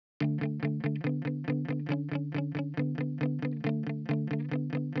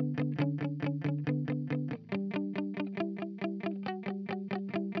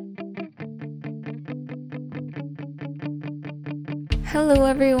Hello,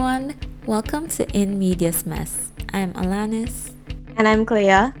 everyone. Welcome to In Medias Mess. I'm Alanis, And I'm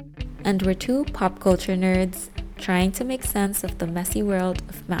Clea. and we're two pop culture nerds trying to make sense of the messy world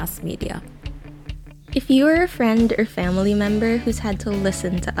of mass media. If you are a friend or family member who's had to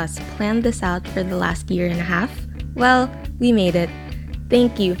listen to us plan this out for the last year and a half, well, we made it.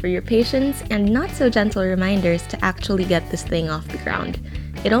 Thank you for your patience and not so gentle reminders to actually get this thing off the ground.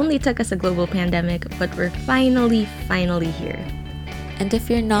 It only took us a global pandemic, but we're finally here. And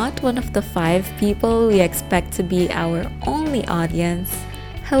if you're not one of the 5 people we expect to be our only audience,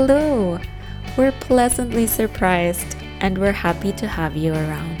 hello! We're pleasantly surprised and we're happy to have you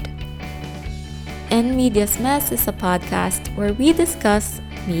around. In Medias Mess is a podcast where we discuss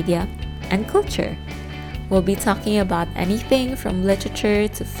media and culture. We'll be talking about anything from literature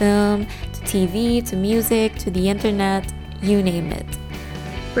to film to TV to music to the internet, you name it.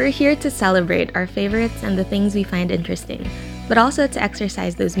 We're here to celebrate our favorites and the things we find interesting, but also to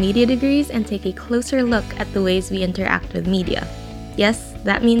exercise those media degrees and take a closer look at the ways we interact with media. Yes,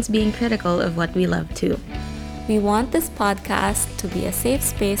 that means being critical of what we love too. We want this podcast to be a safe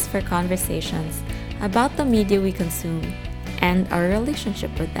space for conversations about the media we consume and our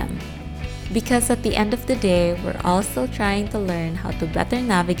relationship with them. Because at the end of the day, we're all still trying to learn how to better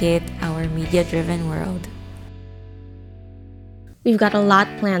navigate our media-driven world. We've got a lot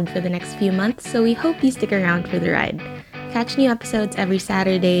planned for the next few months, so we hope you stick around for the ride. Catch new episodes every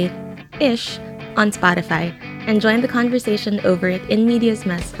Saturday-ish on Spotify, and join the conversation over at In Medias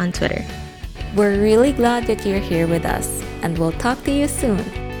Mess on Twitter. We're really glad that you're here with us, and we'll talk to you soon.